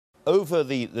over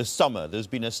the summer, there's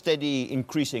been a steady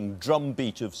increasing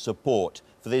drumbeat of support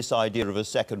for this idea of a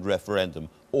second referendum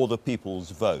or the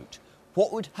people's vote.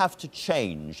 What would have to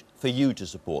change for you to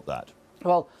support that?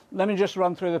 Well, let me just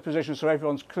run through the position so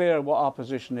everyone's clear what our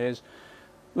position is.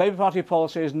 Labour Party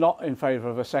policy is not in favour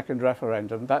of a second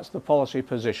referendum. That's the policy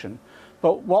position.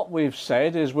 But what we've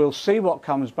said is we'll see what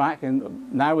comes back.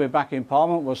 Now we're back in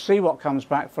Parliament, we'll see what comes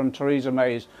back from Theresa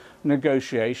May's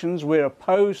negotiations. We're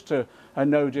opposed to a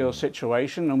no-deal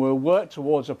situation and we'll work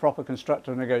towards a proper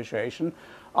constructive negotiation.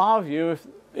 Our view,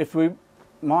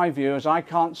 my view is I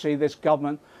can't see this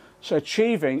government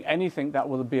achieving anything that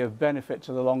will be of benefit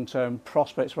to the long-term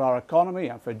prospects for our economy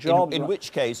and for jobs. In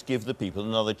which case, give the people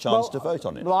another chance to vote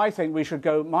on it. Well, I think we should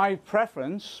go, my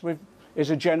preference is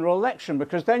a general election,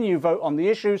 because then you vote on the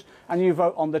issues and you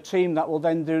vote on the team that will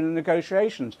then do the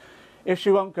negotiations. If she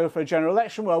won't go for a general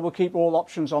election, well, we'll keep all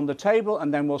options on the table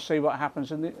and then we'll see what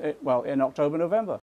happens in October, November.